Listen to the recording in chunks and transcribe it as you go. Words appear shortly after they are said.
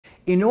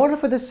In order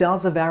for the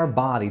cells of our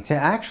body to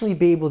actually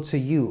be able to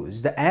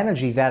use the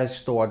energy that is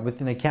stored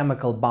within the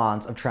chemical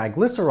bonds of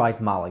triglyceride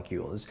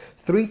molecules,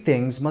 three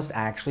things must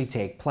actually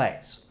take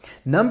place.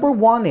 Number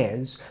one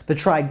is the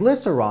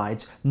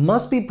triglycerides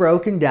must be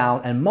broken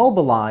down and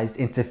mobilized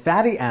into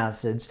fatty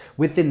acids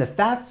within the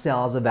fat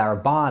cells of our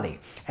body.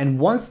 And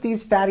once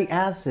these fatty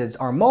acids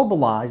are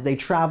mobilized, they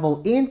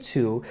travel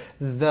into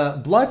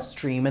the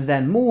bloodstream and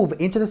then move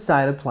into the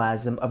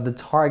cytoplasm of the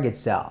target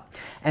cell.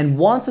 And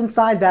once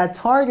inside that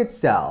target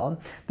cell,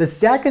 the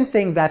second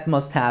thing that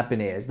must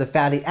happen is the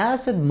fatty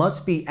acid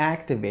must be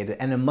activated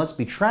and it must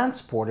be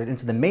transported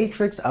into the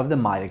matrix of the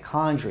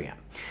mitochondria.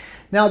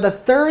 Now, the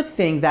third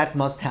thing that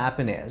must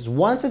happen is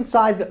once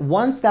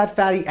that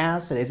fatty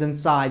acid is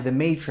inside the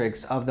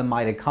matrix of the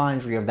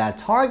mitochondria of that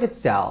target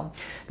cell,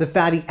 the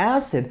fatty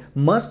acid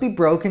must be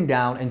broken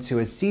down into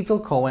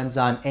acetyl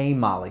coenzyme A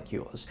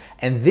molecules.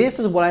 And this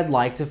is what I'd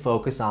like to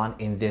focus on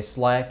in this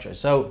lecture.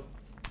 So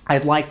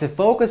I'd like to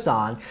focus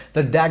on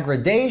the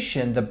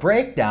degradation, the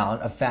breakdown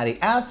of fatty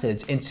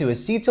acids into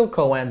acetyl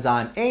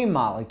coenzyme A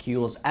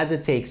molecules as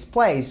it takes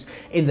place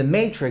in the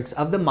matrix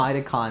of the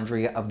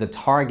mitochondria of the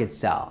target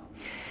cell.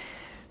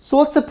 So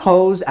let's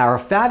suppose our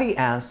fatty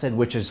acid,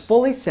 which is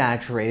fully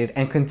saturated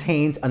and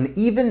contains an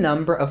even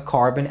number of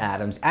carbon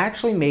atoms,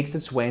 actually makes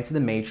its way into the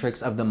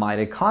matrix of the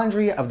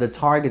mitochondria of the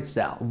target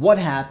cell. What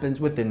happens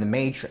within the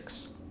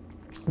matrix?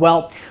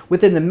 Well,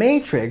 within the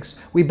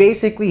matrix, we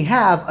basically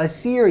have a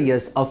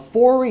series of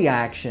 4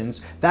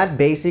 reactions that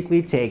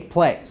basically take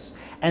place.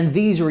 And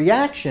these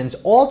reactions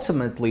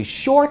ultimately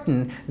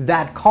shorten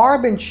that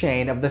carbon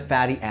chain of the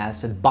fatty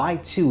acid by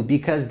 2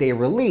 because they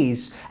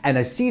release an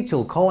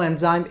acetyl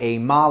coenzyme A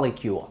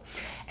molecule.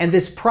 And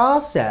this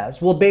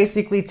process will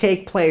basically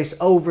take place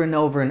over and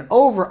over and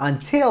over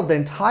until the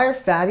entire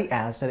fatty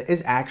acid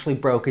is actually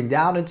broken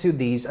down into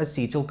these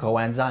acetyl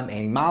coenzyme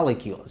A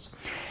molecules.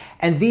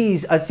 And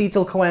these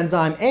acetyl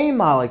coenzyme A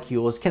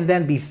molecules can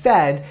then be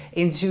fed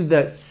into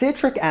the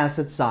citric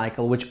acid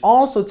cycle, which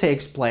also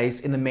takes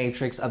place in the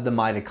matrix of the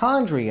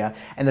mitochondria.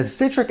 And the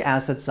citric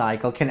acid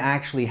cycle can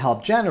actually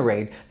help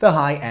generate the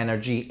high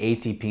energy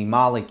ATP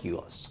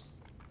molecules.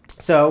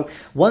 So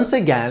once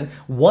again,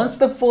 once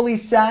the fully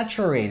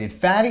saturated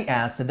fatty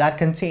acid that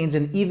contains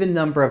an even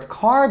number of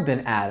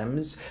carbon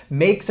atoms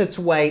makes its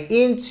way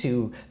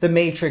into the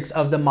matrix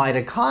of the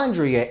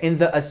mitochondria in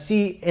the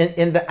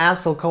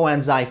acyl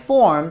coenzyme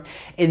form,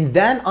 it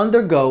then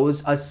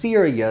undergoes a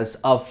series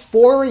of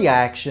 4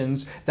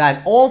 reactions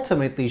that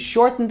ultimately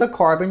shorten the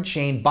carbon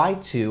chain by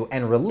 2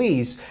 and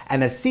release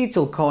an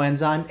acetyl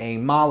coenzyme A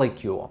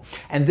molecule.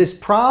 And this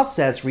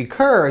process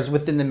recurs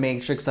within the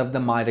matrix of the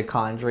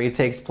mitochondria. It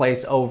takes place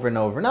over and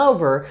over and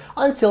over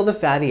until the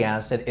fatty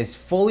acid is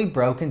fully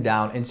broken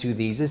down into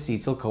these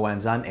acetyl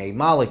coenzyme A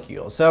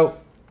molecules. So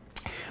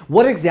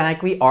what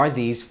exactly are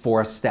these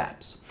 4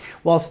 steps?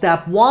 Well,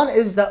 step 1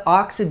 is the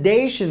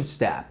oxidation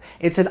step.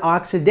 It's an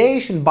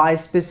oxidation by a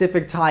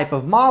specific type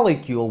of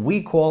molecule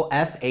we call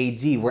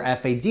FAD, where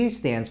FAD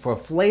stands for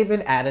flavin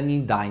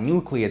adenine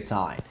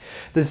dinucleotide.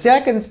 The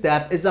second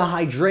step is a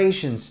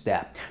hydration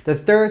step. The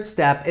third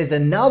step is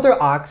another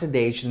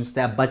oxidation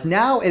step, but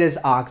now it is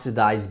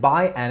oxidized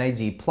by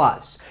NAD+.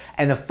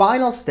 And the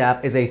final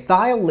step is a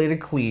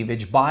thiolytic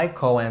cleavage by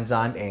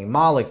coenzyme A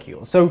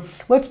molecule. So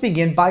let's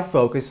begin by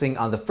focusing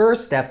on the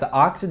first step, the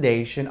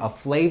oxidation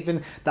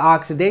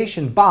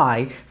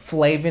by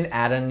flavin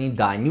adenine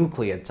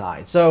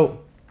dinucleotide.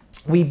 So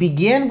we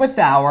begin with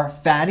our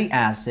fatty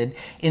acid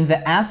in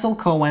the acyl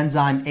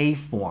coenzyme A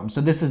form.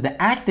 So this is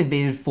the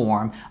activated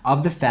form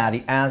of the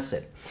fatty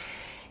acid.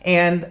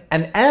 And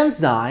an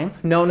enzyme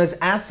known as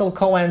acyl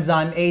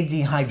coenzyme A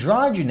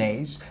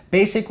dehydrogenase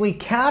basically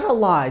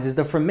catalyzes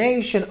the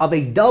formation of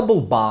a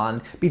double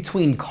bond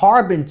between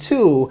carbon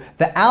 2,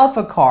 the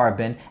alpha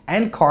carbon,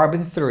 and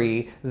carbon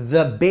 3,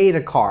 the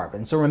beta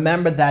carbon. So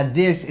remember that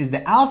this is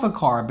the alpha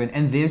carbon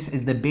and this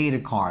is the beta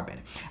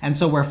carbon. And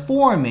so we're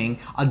forming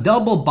a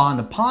double bond,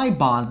 a pi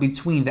bond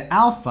between the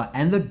alpha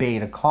and the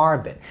beta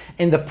carbon.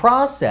 In the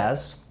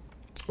process,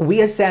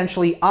 we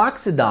essentially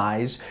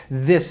oxidize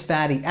this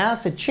fatty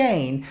acid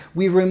chain.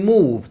 We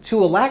remove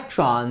 2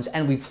 electrons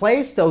and we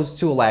place those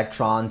 2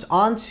 electrons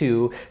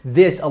onto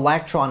this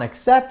electron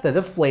acceptor,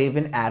 the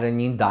flavin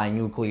adenine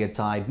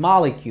dinucleotide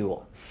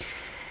molecule.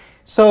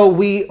 So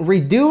we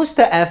reduce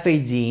the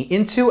FAD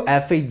into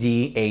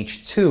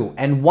FADH2,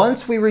 and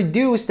once we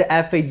reduce the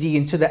FAD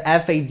into the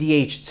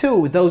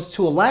FADH2, those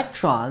 2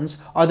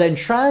 electrons are then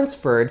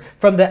transferred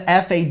from the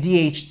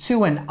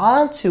FADH2 and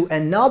onto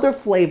another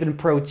flavin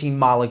protein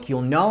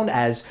molecule known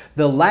as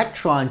the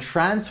electron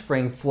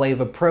transferring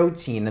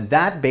flavoprotein, and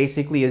that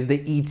basically is the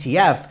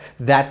ETF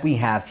that we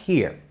have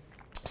here.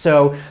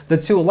 So the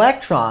two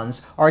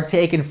electrons are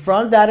taken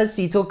from that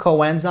acetyl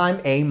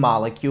coenzyme A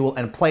molecule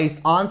and placed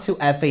onto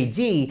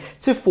FAD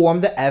to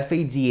form the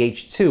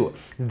FADH2.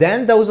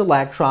 Then those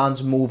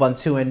electrons move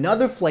onto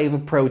another flavor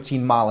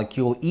protein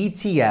molecule,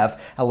 ETF,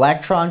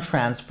 electron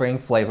transferring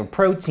flavor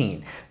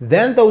protein.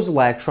 Then those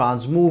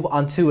electrons move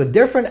onto a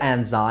different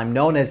enzyme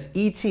known as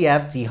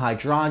ETF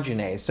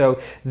dehydrogenase.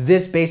 So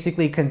this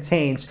basically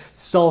contains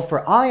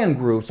sulfur ion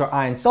groups or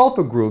ion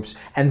sulfur groups,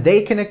 and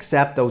they can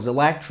accept those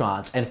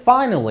electrons. And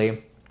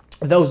finally,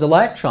 those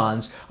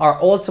electrons are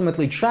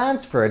ultimately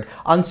transferred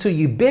onto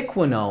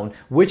ubiquinone,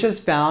 which is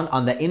found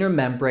on the inner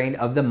membrane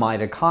of the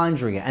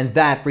mitochondria, and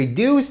that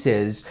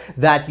reduces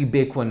that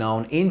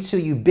ubiquinone into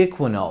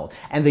ubiquinol,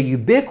 and the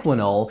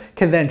ubiquinol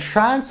can then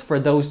transfer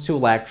those two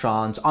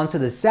electrons onto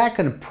the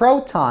second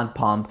proton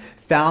pump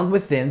found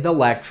within the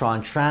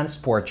electron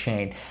transport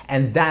chain,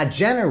 and that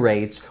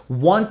generates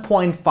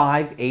 1.5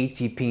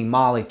 ATP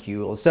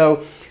molecules.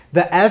 So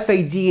the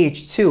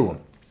FADH2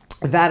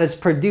 that is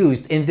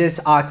produced in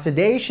this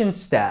oxidation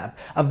step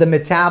of the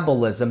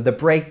metabolism, the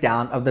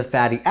breakdown of the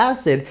fatty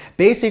acid,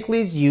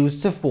 basically is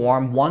used to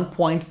form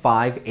 1.5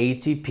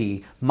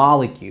 ATP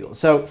molecules.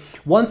 So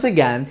once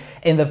again,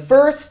 in the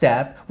first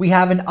step, we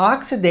have an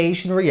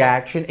oxidation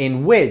reaction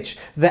in which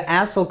the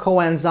acyl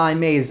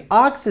coenzyme A is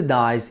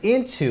oxidized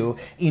into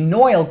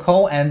enoyl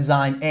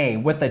coenzyme A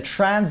with a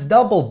trans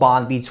double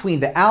bond between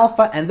the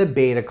alpha and the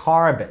beta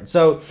carbon.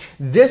 So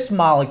this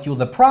molecule,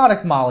 the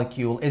product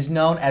molecule, is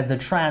known as the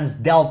trans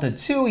delta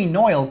 2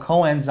 enoyl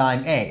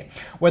coenzyme A,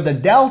 where the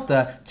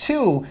delta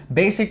 2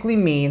 basically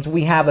means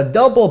we have a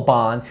double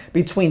bond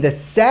between the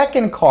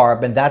second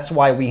carbon, that's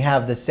why we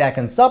have the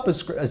second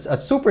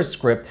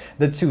superscript,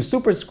 the 2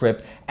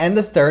 superscript, and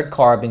the third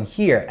carbon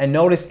here. And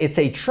notice it's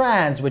a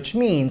trans, which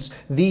means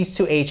these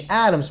two H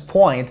atoms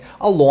point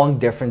along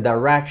different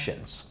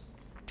directions.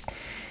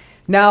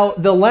 Now,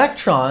 the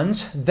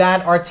electrons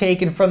that are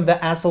taken from the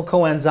acyl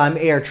coenzyme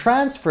A are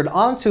transferred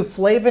onto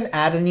flavin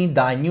adenine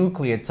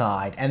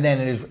dinucleotide, and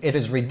then it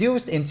is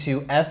reduced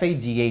into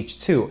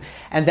FADH2.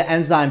 And the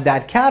enzyme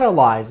that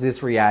catalyzes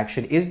this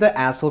reaction is the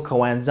acyl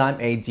coenzyme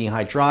A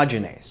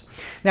dehydrogenase.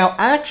 Now,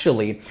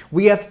 actually,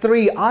 we have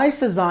three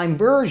isozyme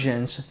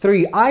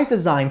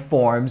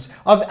forms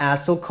of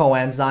acyl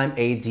coenzyme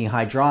A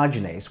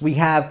dehydrogenase. We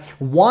have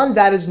one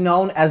that is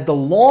known as the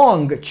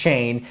long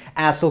chain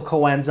acyl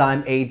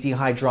coenzyme A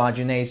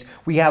dehydrogenase.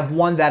 We have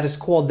one that is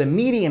called the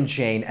medium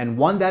chain, and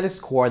one that is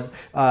called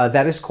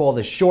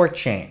the short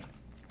chain.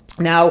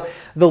 Now,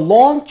 the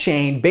long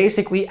chain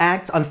basically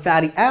acts on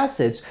fatty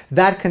acids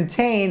that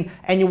contain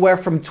anywhere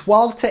from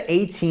 12 to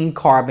 18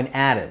 carbon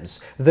atoms.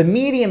 The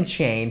medium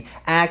chain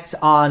acts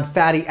on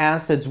fatty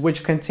acids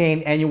which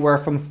contain anywhere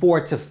from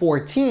 4 to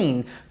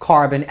 14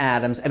 carbon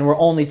atoms, and we're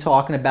only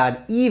talking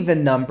about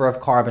even number of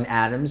carbon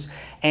atoms.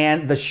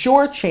 And the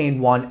short chain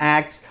one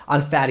acts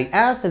on fatty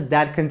acids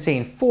that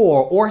contain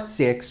 4 or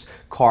 6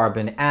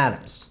 carbon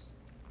atoms.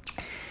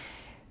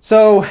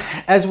 So,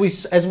 as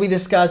we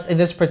discussed in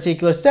this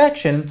particular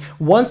section,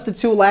 once the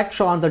two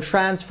electrons are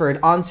transferred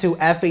onto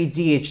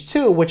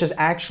FADH2, which is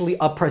actually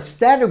a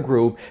prosthetic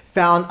group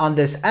found on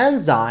this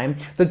enzyme,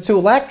 the two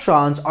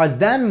electrons are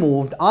then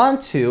moved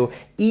onto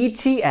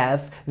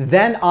ETF,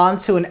 then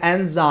onto an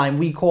enzyme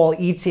we call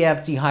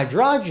ETF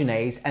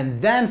dehydrogenase,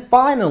 and then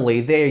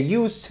finally they are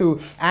used to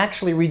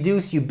actually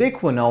reduce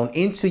ubiquinone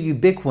into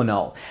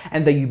ubiquinol.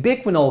 And the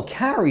ubiquinol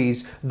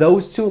carries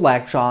those two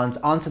electrons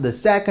onto the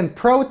second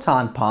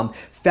proton pump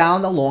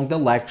found along the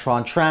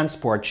electron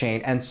transport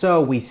chain. And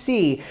so we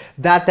see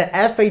that the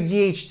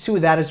FADH2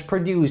 that is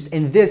produced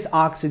in this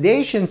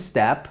oxidation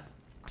step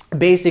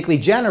basically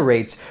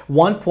generates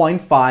 1.5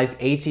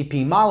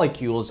 ATP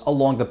molecules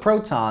along the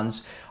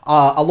proteins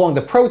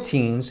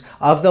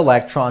of the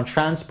electron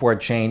transport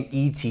chain,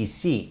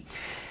 ETC.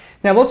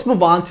 Now let's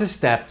move on to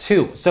step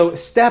 2. So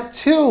step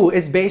 2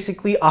 is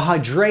basically a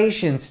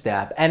hydration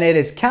step, and it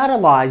is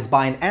catalyzed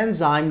by an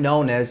enzyme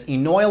known as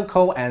enoyl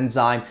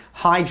coenzyme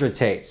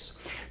hydratase.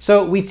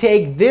 So we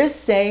take this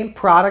same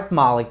product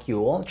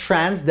molecule,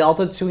 trans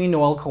delta 2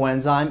 enoyl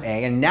coenzyme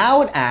A, and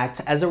now it acts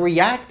as a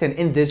reactant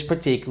in this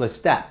particular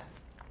step.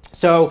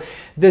 So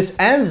this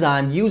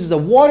enzyme uses a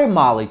water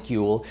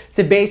molecule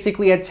to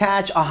basically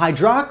attach a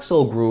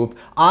hydroxyl group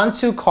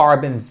onto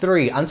carbon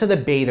 3, onto the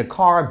beta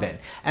carbon.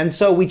 And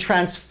so we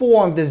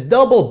transform this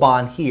double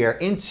bond here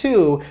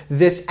into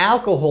this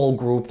alcohol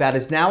group that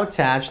is now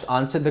attached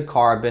onto the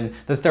carbon,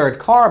 the third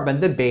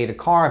carbon, the beta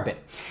carbon.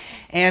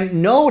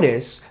 And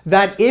notice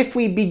that if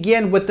we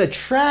begin with the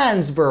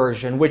trans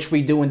version, which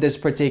we do in this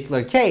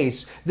particular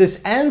case,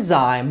 this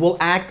enzyme will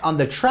act on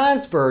the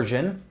trans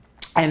version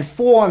and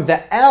form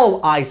the L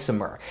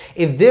isomer.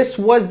 If this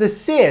was the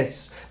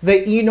cis,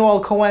 the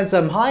enoyl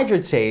coenzyme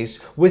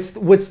hydratase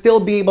would still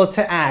be able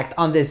to act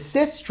on this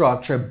cis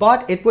structure,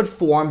 but it would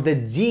form the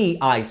D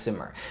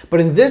isomer. But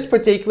in this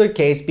particular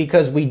case,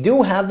 because we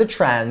do have the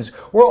trans,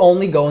 we're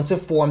only going to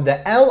form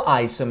the L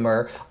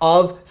isomer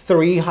of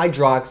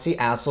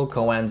L3-hydroxyacyl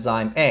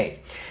coenzyme A.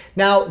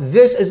 Now,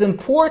 this is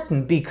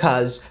important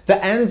because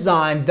the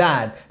enzyme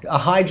that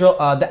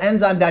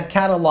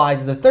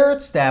catalyzes the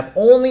third step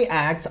only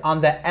acts on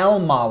the L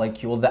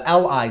molecule, the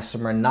L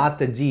isomer, not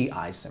the D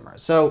isomer.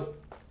 So,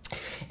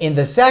 in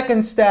the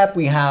second step,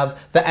 we have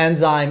the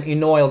enzyme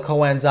enoyl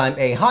coenzyme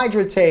A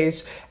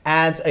hydratase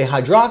adds a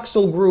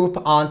hydroxyl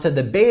group onto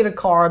the beta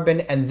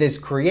carbon, and this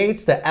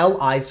creates the L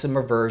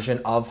isomer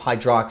version of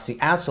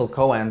hydroxyacyl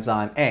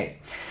coenzyme A.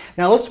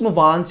 Now, let's move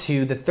on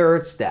to the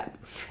third step.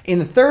 In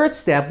the third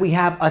step, we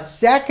have a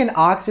second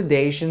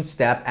oxidation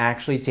step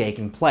actually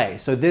taking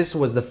place. So this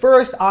was the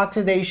first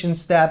oxidation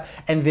step,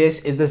 and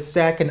this is the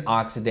second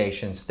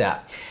oxidation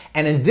step.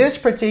 And in this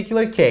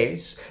particular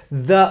case,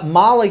 the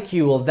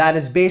molecule that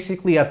is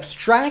basically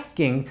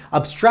abstracting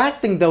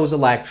those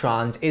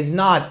electrons is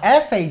not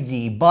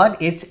FAD,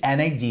 but it's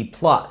NAD+.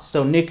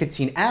 So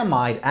nicotine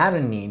amide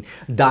adenine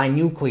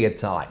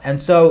dinucleotide. And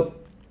so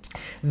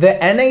the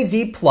NAD+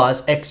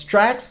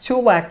 extracts 2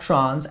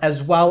 electrons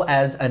as well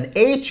as an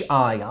H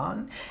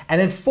ion, and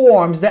it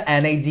forms the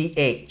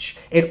NADH.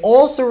 It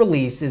also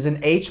releases an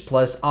H+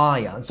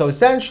 ion. So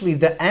essentially,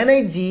 the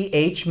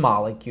NADH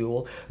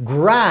molecule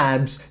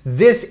grabs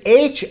this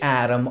H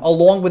atom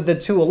along with the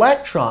 2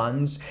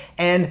 electrons,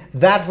 and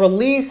that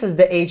releases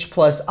the H+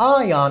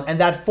 ion, and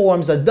that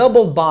forms a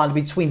double bond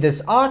between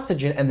this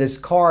oxygen and this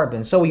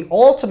carbon. So we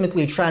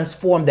ultimately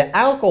transform the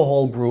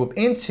alcohol group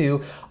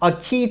into a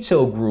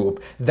keto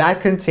group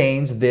that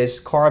contains this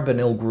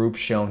carbonyl group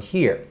shown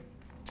here.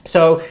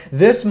 So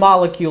this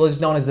molecule is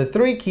known as the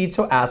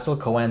 3-ketoacyl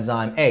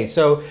coenzyme A.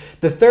 So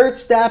the third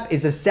step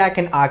is a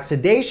second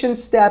oxidation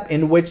step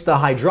in which the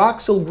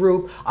hydroxyl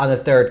group on the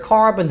third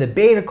carbon, the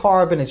beta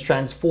carbon, is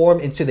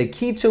transformed into the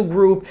keto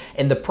group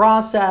in the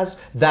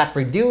process that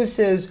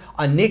reduces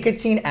a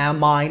nicotine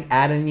amide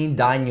adenine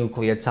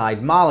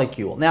dinucleotide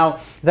molecule. Now,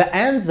 the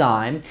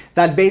enzyme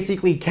that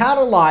basically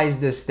catalyzes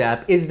this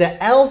step is the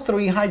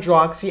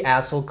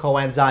L3-hydroxyacyl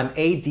coenzyme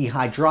A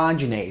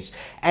dehydrogenase,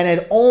 and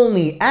it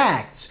only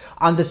acts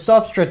on the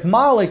substrate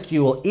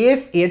molecule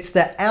if it's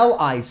the L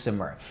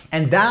isomer.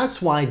 And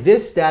that's why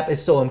this step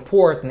is so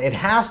important. It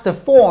has to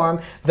form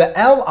the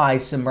L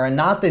isomer,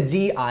 not the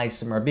D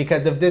isomer,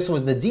 because if this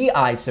was the D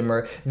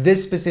isomer,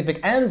 this specific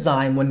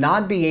enzyme would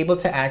not be able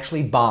to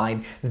actually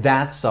bind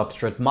that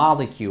substrate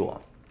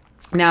molecule.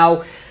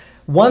 Now,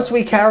 once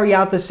we carry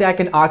out the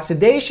second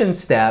oxidation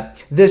step,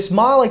 this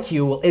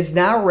molecule is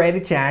now ready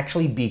to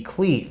actually be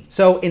cleaved.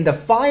 So in the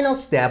final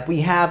step,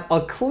 we have a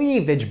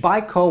cleavage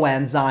by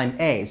coenzyme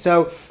A.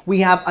 So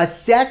we have a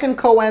second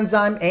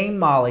coenzyme A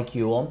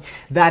molecule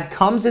that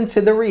comes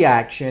into the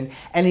reaction,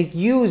 and it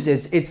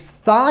uses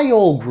its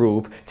thiol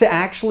group to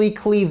actually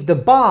cleave the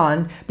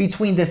bond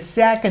between the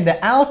second,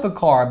 the alpha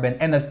carbon,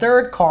 and the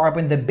third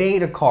carbon, the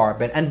beta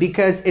carbon. And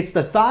because it's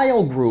the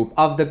thiol group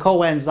of the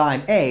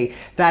coenzyme A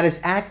that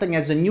is acting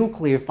as a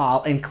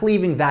nucleophile and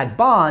cleaving that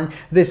bond,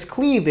 this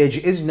cleavage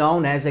is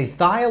known as a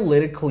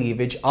thiolytic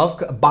cleavage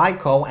by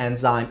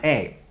coenzyme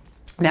A.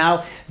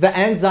 Now, the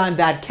enzyme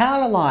that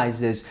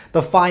catalyzes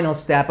the final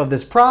step of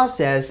this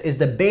process is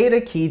the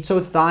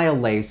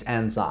beta-ketothiolase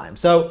enzyme.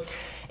 So,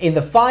 in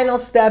the final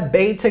step,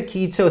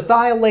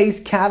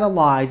 beta-ketothiolase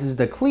catalyzes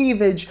the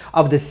cleavage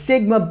of the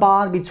sigma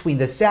bond between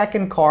the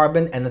second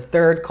carbon and the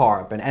third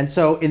carbon. And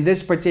so in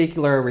this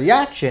particular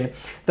reaction,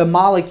 the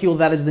molecule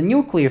that is the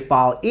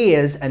nucleophile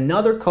is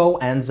another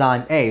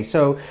coenzyme A.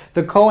 So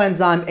the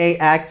coenzyme A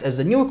acts as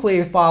a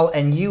nucleophile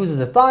and uses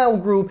the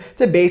thiol group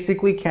to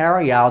basically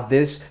carry out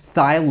this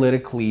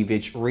thiolytic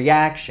cleavage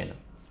reaction.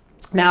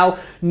 Now,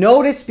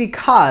 notice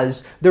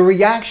because the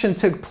reaction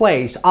took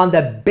place on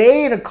the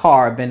beta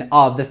carbon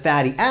of the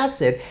fatty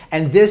acid,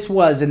 and this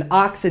was an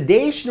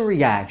oxidation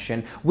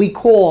reaction, we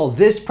call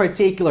this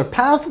particular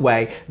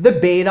pathway the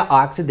beta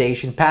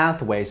oxidation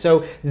pathway.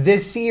 So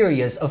this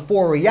series of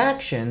 4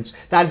 reactions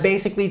that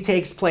basically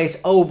takes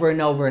place over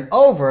and over and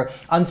over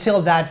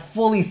until that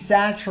fully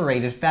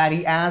saturated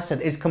fatty acid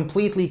is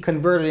completely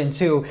converted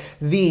into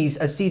these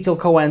acetyl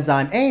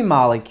coenzyme A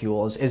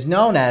molecules is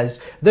known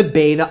as the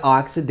beta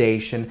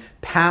oxidation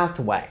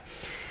pathway.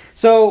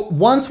 So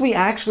once we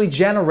actually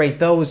generate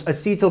those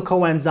acetyl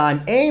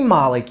coenzyme A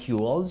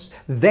molecules,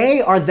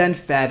 they are then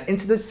fed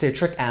into the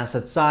citric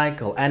acid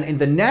cycle. And in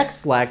the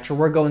next lecture,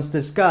 we're going to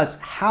discuss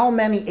how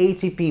many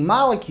ATP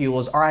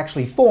molecules are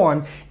actually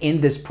formed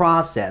in this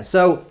process.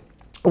 So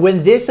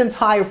when this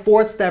entire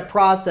 4-step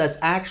process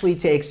actually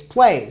takes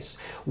place,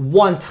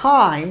 one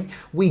time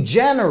we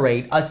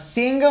generate a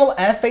single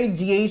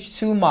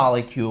FADH2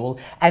 molecule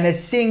and a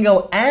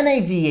single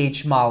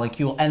NADH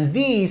molecule, and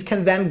these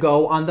can then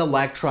go on the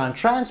electron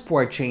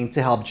transport chain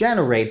to help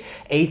generate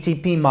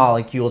ATP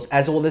molecules,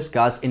 as we'll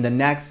discuss in the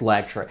next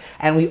lecture.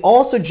 And we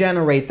also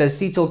generate the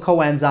acetyl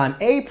coenzyme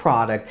A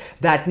product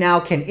that now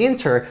can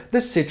enter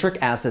the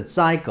citric acid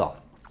cycle.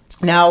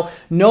 Now,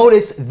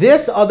 notice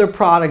this other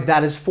product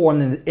that is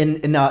formed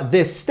in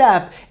this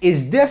step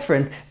is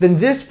different than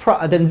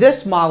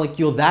this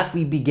molecule that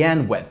we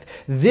began with.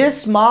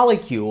 This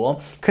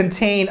molecule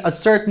contained a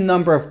certain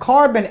number of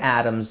carbon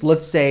atoms,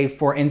 let's say,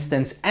 for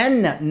instance,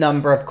 n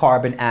number of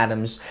carbon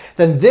atoms.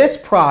 Then this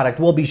product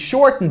will be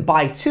shortened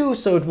by 2,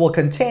 so it will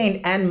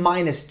contain n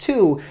minus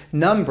 2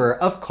 number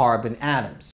of carbon atoms.